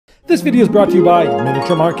This video is brought to you by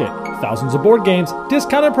Miniature Market. Thousands of board games,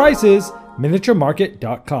 discounted prices,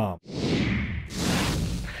 miniaturemarket.com.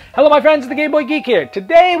 Hello my friends, the Game Boy Geek here.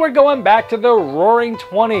 Today we're going back to the roaring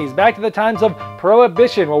 20s, back to the times of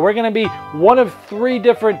Prohibition, where we're going to be one of three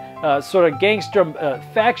different sort of gangster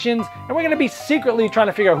factions, and we're going to be secretly trying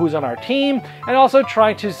to figure out who's on our team, and also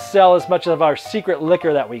trying to sell as much of our secret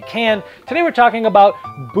liquor that we can. Today we're talking about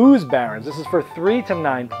Booze Barons. This is for 3 to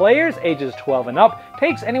 9 players, ages 12 and up.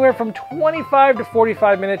 Takes anywhere from 25 to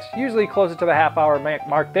 45 minutes, usually closer to the half-hour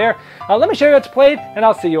mark there. Let me show you how it's played, and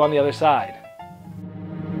I'll see you on the other side.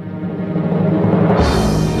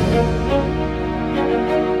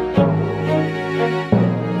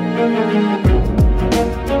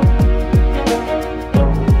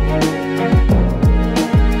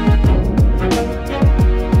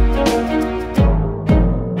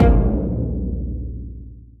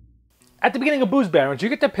 At the beginning of Booze Barons, you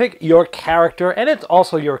get to pick your character, and it's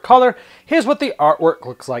also your color. Here's what the artwork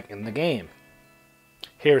looks like in the game.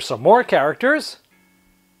 Here's some more characters.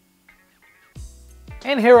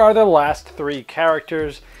 And here are the last 3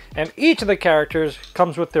 characters. And each of the characters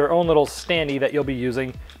comes with their own little standee that you'll be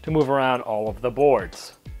using to move around all of the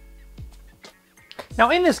boards.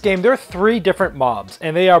 Now in this game, there are 3 different mobs,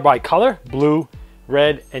 and they are by color, blue,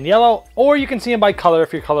 red, and yellow, or you can see them by color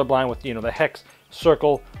if you're colorblind with, the hex,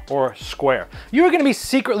 circle, or square. You are going to be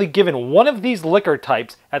secretly given one of these liquor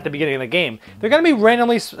types at the beginning of the game. They're going to be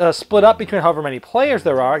randomly split up between however many players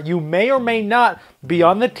there are. You may or may not be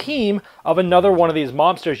on the team of another one of these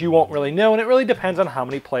mobsters. You won't really know, and it really depends on how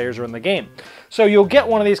many players are in the game. So you'll get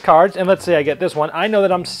one of these cards, and let's say I get this one. I know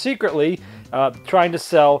that I'm secretly trying to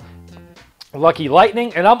sell Lucky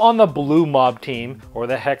Lightning, and I'm on the blue mob team, or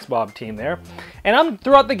the hex mob team there. And I'm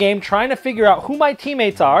throughout the game trying to figure out who my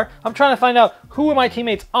teammates are. I'm trying to find out who my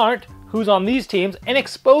teammates aren't, who's on these teams, and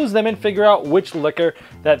expose them and figure out which liquor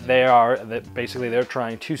that basically they're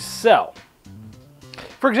trying to sell.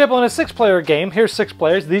 For example, in a 6-player game, here's 6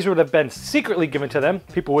 players. These would have been secretly given to them.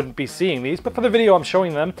 People wouldn't be seeing these, but for the video I'm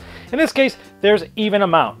showing them. In this case, there's even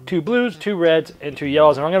amount. 2 blues, 2 reds, and 2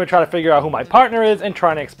 yellows, and I'm going to try to figure out who my partner is and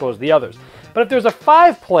trying to expose the others. But if there's a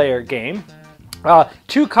 5-player game,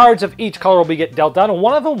 2 cards of each color will be dealt down, and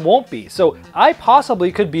one of them won't be. So I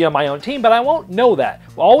possibly could be on my own team, but I won't know that.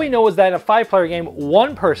 All we know is that in a 5-player game,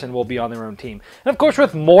 1 person will be on their own team. And of course,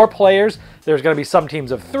 with more players, there's going to be some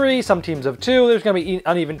teams of 3, some teams of 2. There's going to be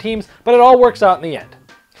uneven teams, but it all works out in the end.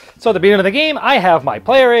 So at the beginning of the game, I have my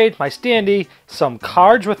player aid, my standee, some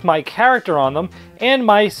cards with my character on them, and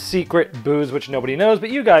my secret booze, which nobody knows,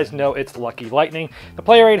 but you guys know it's Lucky Lightning. The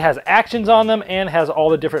player aid has actions on them and has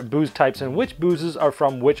all the different booze types and which boozes are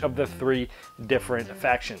from which of the 3 different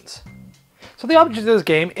factions. So the object of this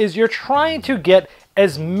game is you're trying to get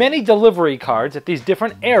as many delivery cards at these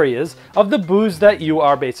different areas of the booze that you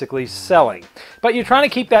are basically selling. But you're trying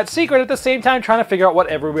to keep that secret at the same time trying to figure out what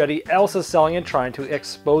everybody else is selling and trying to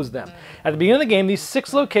expose them. At the beginning of the game, these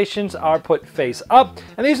 6 locations are put face up,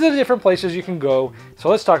 and these are the different places you can go. So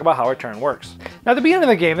let's talk about how our turn works. Now at the beginning of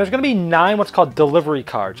the game, there's going to be 9 what's called delivery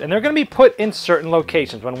cards, and they're going to be put in certain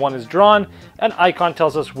locations. When one is drawn, an icon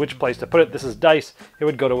tells us which place to put it. This is dice. It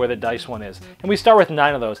would go to where the dice one is. And we start with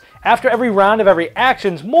 9 of those. After every round of every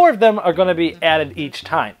actions, more of them are going to be added each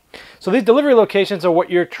time. So these delivery locations are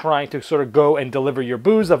what you're trying to sort of go and deliver your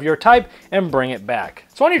booze of your type and bring it back.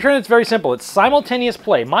 So on your turn, it's very simple. It's simultaneous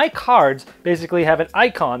play. My cards basically have an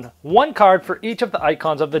icon, 1 card for each of the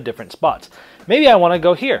icons of the different spots. Maybe I want to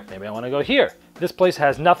go here. Maybe I want to go here. This place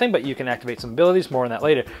has nothing, but you can activate some abilities. More on that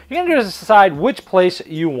later. You're going to decide which place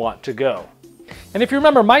you want to go. And if you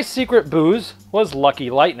remember, my secret booze was Lucky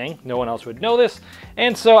Lightning. No one else would know this.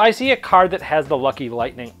 And so I see a card that has the Lucky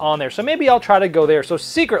Lightning on there. So maybe I'll try to go there. So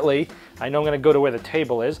secretly, I know I'm going to go to where the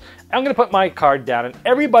table is. I'm going to put my card down, and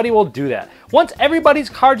everybody will do that. Once everybody's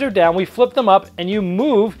cards are down, we flip them up, and you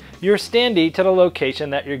move your standee to the location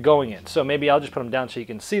that you're going in. So maybe I'll just put them down so you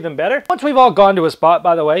can see them better. Once we've all gone to a spot,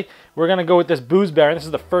 by the way, we're going to go with this Booze Baron. This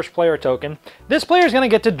is the first player token. This player is going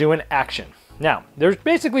to get to do an action. Now, there's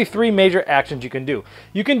basically 3 major actions you can do.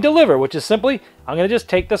 You can deliver, which is simply, I'm going to just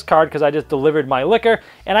take this card because I just delivered my liquor,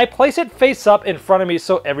 and I place it face up in front of me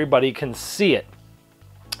so everybody can see it.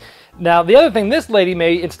 Now, the other thing, this lady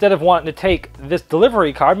may, instead of wanting to take this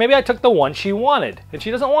delivery card, maybe I took the one she wanted, and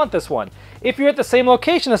she doesn't want this one. If you're at the same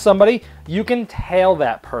location as somebody, you can tail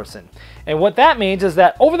that person. And what that means is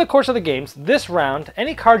that over the course of the games, this round,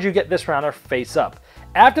 any cards you get this round are face up.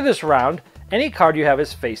 After this round, any card you have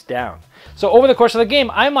is face down. So over the course of the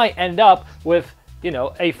game, I might end up with you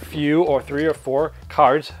know, a few or 3 or 4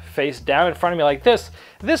 cards face down in front of me like this,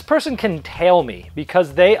 this person can tail me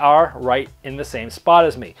because they are right in the same spot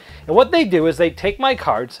as me. And what they do is they take my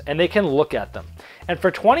cards and they can look at them. And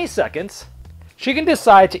for 20 seconds, she can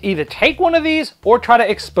decide to either take one of these or try to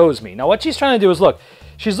expose me. Now what she's trying to do is look,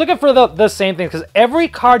 she's looking for the same thing, because every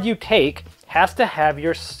card you take has to have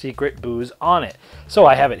your secret booze on it. So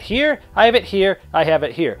I have it here, I have it here, I have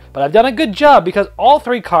it here. But I've done a good job because all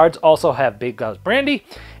 3 cards also have Big House Brandy,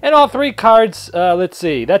 and all 3 cards, let's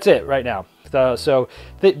see, that's it right now. So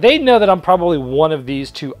they know that I'm probably one of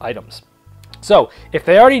these 2 items. So if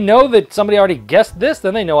they already know that somebody already guessed this,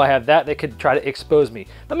 then they know I have that. They could try to expose me.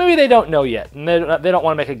 But maybe they don't know yet, and they don't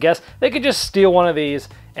want to make a guess. They could just steal one of these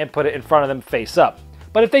and put it in front of them face up.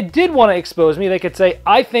 But if they did want to expose me, they could say,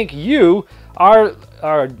 I think you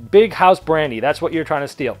are Big House Brandy. That's what you're trying to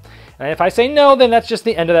steal. And if I say no, then that's just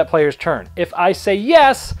the end of that player's turn. If I say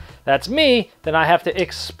yes, that's me, then I have to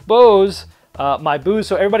expose my booze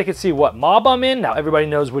so everybody can see what mob I'm in. Now everybody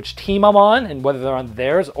knows which team I'm on and whether they're on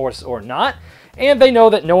theirs or not. And they know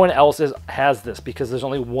that no one else has this because there's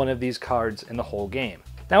only one of these cards in the whole game.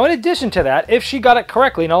 Now in addition to that, if she got it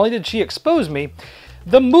correctly, not only did she expose me,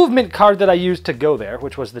 the movement card that I used to go there,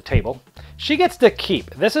 which was the table, she gets to keep.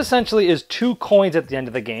 This essentially is 2 coins at the end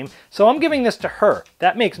of the game, so I'm giving this to her.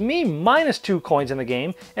 That makes me minus 2 coins in the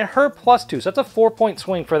game, and her plus 2, so that's a 4-point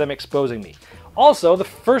swing for them exposing me. Also, the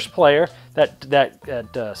first player that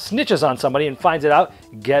snitches on somebody and finds it out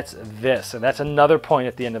gets this, and that's another point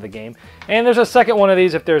at the end of the game. And there's a second one of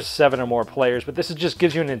these if there's 7 or more players, but this just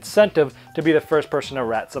gives you an incentive to be the first person to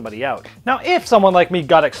rat somebody out. Now, if someone like me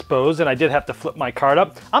got exposed and I did have to flip my card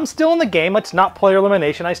up, I'm still in the game. It's not player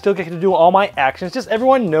elimination. I still get to do all my actions. Just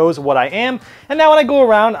everyone knows what I am. And now when I go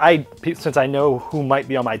around, since I know who might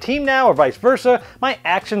be on my team now or vice versa, my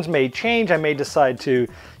actions may change. I may decide to,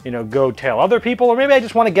 you know, go tail other people, or maybe I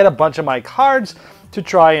just want to get a bunch of my cards to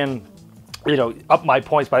try and, you know, up my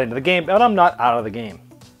points by the end of the game, but I'm not out of the game.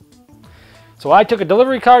 So I took a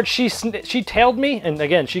delivery card, she tailed me, and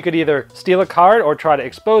again, she could either steal a card or try to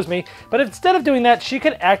expose me, but instead of doing that, she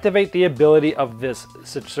could activate the ability of this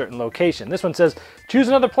certain location. This one says, choose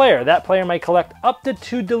another player. That player may collect up to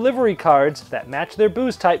 2 delivery cards that match their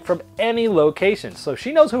booze type from any location. So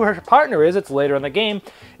she knows who her partner is. It's later in the game.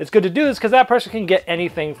 It's good to do this because that person can get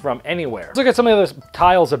anything from anywhere. Let's look at some of those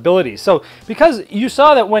tiles' abilities. So because you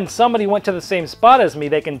saw that when somebody went to the same spot as me,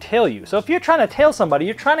 they can tail you. So if you're trying to tail somebody,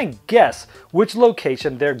 you're trying to guess which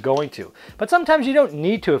location they're going to. But sometimes you don't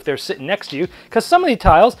need to if they're sitting next to you, because some of the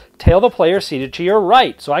tiles tail the player seated to your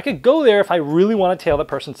right. So I could go there if I really want to tail the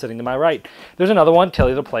person sitting to my right. There's another one,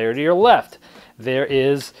 tail the player to your left. There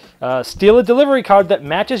is steal a delivery card that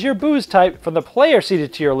matches your booze type from the player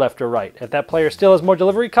seated to your left or right. If that player still has more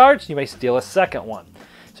delivery cards, you may steal a second one.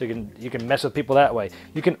 So you can mess with people that way.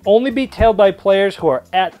 You can only be tailed by players who are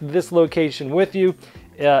at this location with you.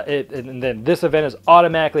 And then this event is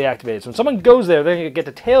automatically activated. So when someone goes there, they're going to get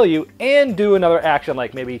to tail you and do another action,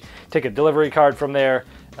 like maybe take a delivery card from there,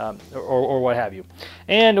 or what have you.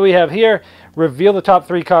 And we have here, reveal the top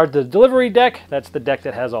 3 cards of the delivery deck. That's the deck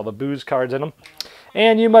that has all the booze cards in them.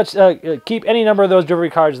 And you must keep any number of those delivery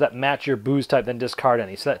cards that match your booze type, then discard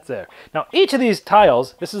any. So that's there. Now, each of these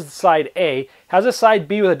tiles, this is side A, has a side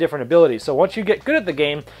B with a different ability. So once you get good at the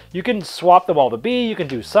game, you can swap them all to B, you can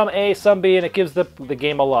do some A, some B, and it gives the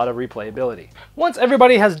game a lot of replayability. Once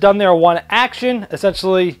everybody has done their one action,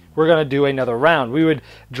 essentially, we're going to do another round. We would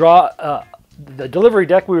draw the delivery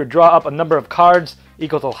deck, we would draw up a number of cards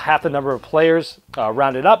equal to half the number of players,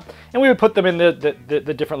 rounded up, and we would put them in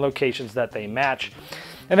the different locations that they match.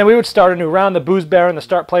 And then we would start a new round. The booze baron, the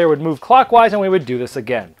start player, would move clockwise, and we would do this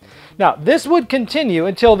again. Now, this would continue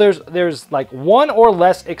until there's like 1 or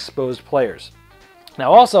less exposed players.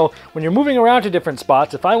 Now also, when you're moving around to different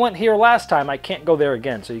spots, if I went here last time, I can't go there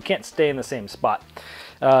again, so you can't stay in the same spot.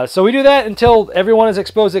 So we do that until everyone is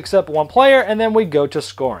exposed except 1 player, and then we go to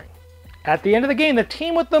scoring. At the end of the game, the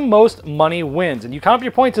team with the most money wins, and you count up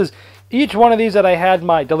your points as each one of these that I had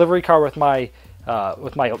my delivery card with my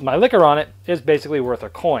liquor on it is basically worth a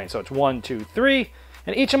coin. So it's 1, 2, 3,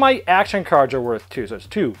 and each of my action cards are worth 2. So it's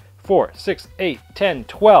 2, 4, 6, 8, 10,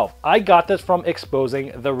 12. I got this from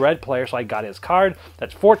exposing the red player, so I got his card.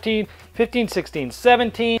 That's 14, 15, 16,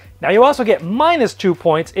 17. Now you also get minus 2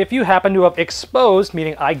 points if you happen to have exposed,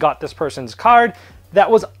 meaning I got this person's card that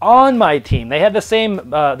was on my team. They had the same,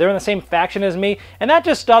 they're in the same faction as me, and that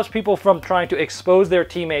just stops people from trying to expose their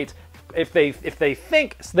teammates if they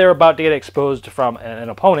think they're about to get exposed from an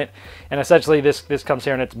opponent. And essentially this comes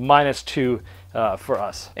here and it's minus 2 for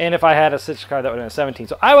us. And if I had a 6 card, that would have been a 17.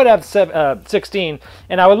 So I would have 16,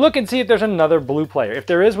 and I would look and see if there's another blue player. If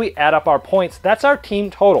there is, we add up our points. That's our team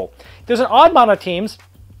total. If there's an odd amount of teams,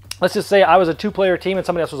 let's just say I was a 2-player team and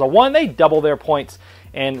somebody else was a 1, they double their points,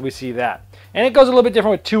 and we see that. And it goes a little bit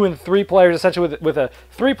different with 2 and 3 players. Essentially, with a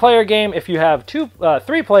 3-player game, if you have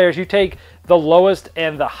 3 players, you take the lowest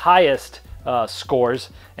and the highest scores,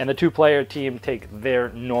 and the 2-player team take their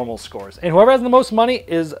normal scores. And whoever has the most money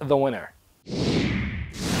is the winner.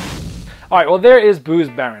 Alright, well, there is Booze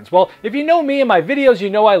Barons. Well, if you know me and my videos, you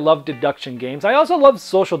know I love deduction games. I also love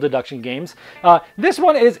social deduction games. This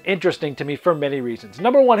one is interesting to me for many reasons.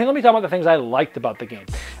 Number one, let me talk about the things I liked about the game.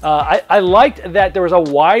 I liked that there was a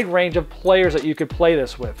wide range of players that you could play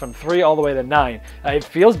this with, from 3 all the way to 9. It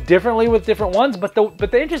feels differently with different ones, but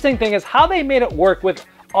the interesting thing is how they made it work with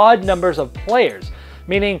odd numbers of players.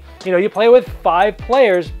 Meaning, you play with 5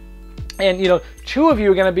 players, and 2 of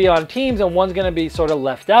you are going to be on teams and one's going to be sort of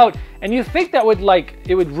left out, and you think that would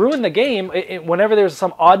it would ruin the game whenever there's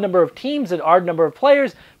some odd number of teams and odd number of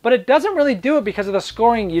players, but it doesn't really do it because of the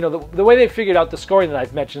scoring, the way they figured out the scoring that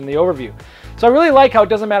I've mentioned in the overview. So I really like how it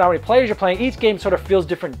doesn't matter how many players you're playing, each game sort of feels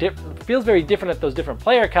feels very different at those different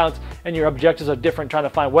player counts, and your objectives are different, trying to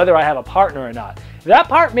find whether I have a partner or not. That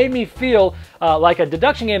part made me feel like a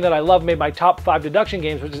deduction game that I love, made my top 5 deduction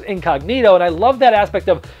games, which is Incognito, and I love that aspect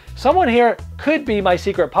of someone here could be my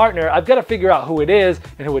secret partner. I've got to figure out who it is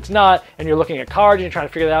and who it's not, and you're looking at cards and you're trying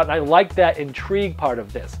to figure that out, and I like that intrigue part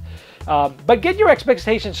of this. But get your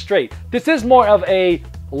expectations straight. This is more of a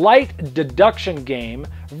light deduction game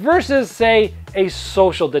versus, say, a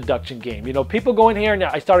social deduction game. People go in here and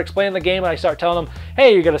I start explaining the game and I start telling them,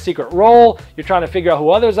 hey, you got a secret role, you're trying to figure out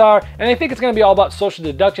who others are, and they think it's going to be all about social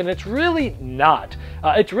deduction. It's really not.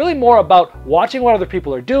 It's really more about watching what other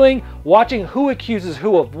people are doing, watching who accuses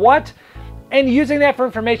who of what, and using that for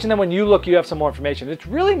information. Then when you look, you have some more information. It's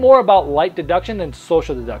really more about light deduction than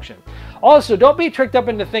social deduction. Also, don't be tricked up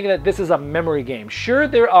into thinking that this is a memory game. Sure,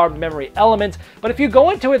 there are memory elements, but if you go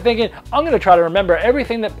into it thinking, I'm going to try to remember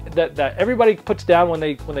everything that everybody puts down when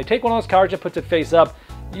they take one of those cards and puts it face up,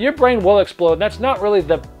 your brain will explode. That's not really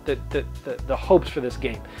the hopes for this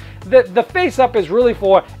game. The face up is really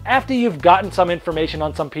for after you've gotten some information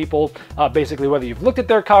on some people, basically whether you've looked at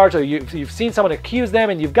their cards or you've seen someone accuse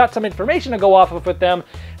them and you've got some information to go off of with them.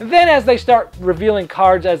 And then as they start revealing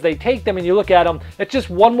cards as they take them and you look at them, it's just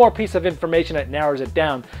one more piece of information that narrows it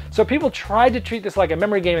down. So people tried to treat this like a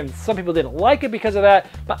memory game, and some people didn't like it because of that,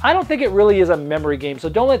 but I don't think it really is a memory game, so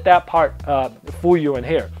don't let that part fool you in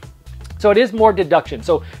here. So it is more deduction.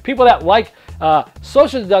 So people that like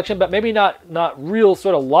social deduction, but maybe not real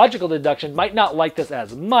sort of logical deduction, might not like this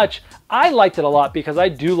as much. I liked it a lot because I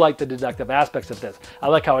do like the deductive aspects of this. I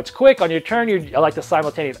like how it's quick on your turn. I like the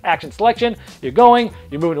simultaneous action selection. You're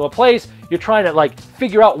moving to a place, you're trying to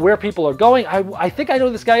figure out where people are going. I think I know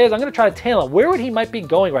who this guy is. I'm going to try to tail him. Where would he might be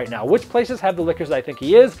going right now? Which places have the liquors that I think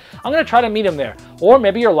he is? I'm going to try to meet him there. Or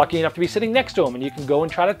maybe you're lucky enough to be sitting next to him and you can go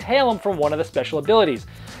and try to tail him from one of the special abilities.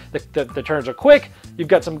 The turns are quick. You've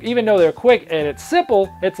got some, even though they're quick and it's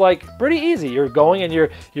simple, it's pretty easy. You're going and you're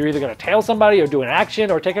either going to tail somebody or do an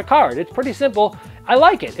action or take a card. It's pretty simple. I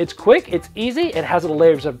like it. It's quick, it's easy, it has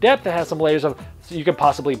layers of depth, it has some layers of, so you can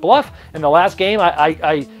possibly bluff. In the last game,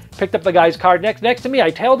 I picked up the guy's card next to me, I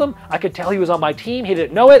tailed him, I could tell he was on my team, he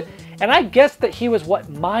didn't know it, and I guessed that he was what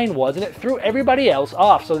mine was, and it threw everybody else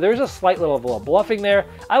off. So there's a slight level of bluffing there.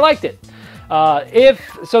 I liked it.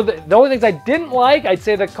 The only things I didn't like, I'd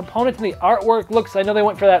say the components and the artwork looks, I know they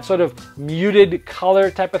went for that sort of muted color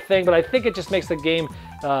type of thing, but I think it just makes the game,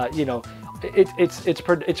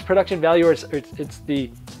 its production value, or it's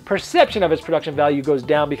the perception of its production value goes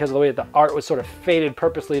down because of the way that the art was sort of faded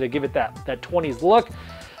purposely to give it that 20s look.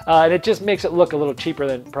 And it just makes it look a little cheaper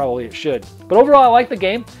than probably it should. But overall, I like the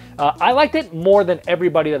game. I liked it more than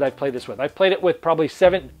everybody that I've played this with. I've played it with probably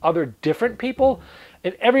 7 other different people,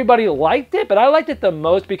 and everybody liked it, but I liked it the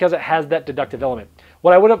most because it has that deductive element.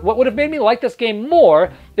 What would have made me like this game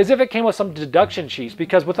more is if it came with some deduction sheets,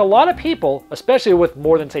 because with a lot of people, especially with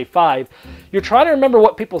more than say 5, you're trying to remember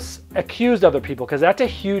what people accused other people, because that's a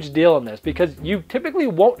huge deal in this, because you typically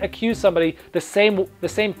won't accuse somebody the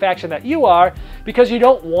same faction that you are, because you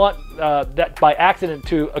don't want that by accident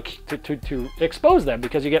to expose them,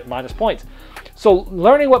 because you get minus points. So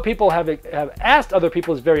learning what people have asked other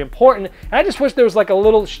people is very important. And I just wish there was like a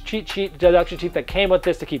little cheat sheet, deduction sheet that came with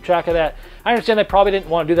this to keep track of that. I understand they probably didn't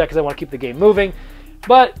want to do that because they want to keep the game moving.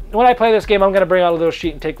 But when I play this game, I'm going to bring out a little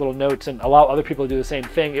sheet and take little notes and allow other people to do the same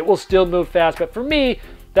thing. It will still move fast, but for me,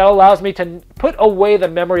 that allows me to put away the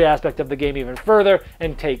memory aspect of the game even further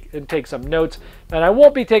and take some notes. And I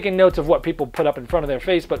won't be taking notes of what people put up in front of their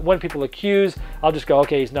face, but when people accuse, I'll just go,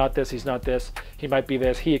 okay, he's not this, he might be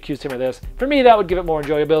this, he accused him of this. For me, that would give it more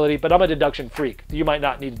enjoyability, but I'm a deduction freak. You might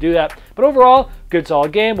not need to do that. But overall, good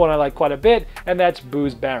solid game, one I like quite a bit, and that's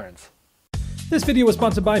Booze Barons. This video was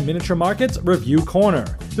sponsored by Miniature Market's Review Corner.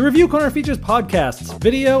 The Review Corner features podcasts,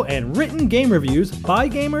 video, and written game reviews by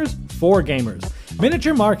gamers for gamers.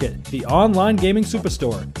 Miniature Market, the online gaming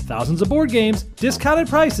superstore. Thousands of board games, discounted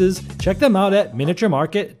prices. Check them out at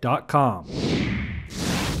miniaturemarket.com.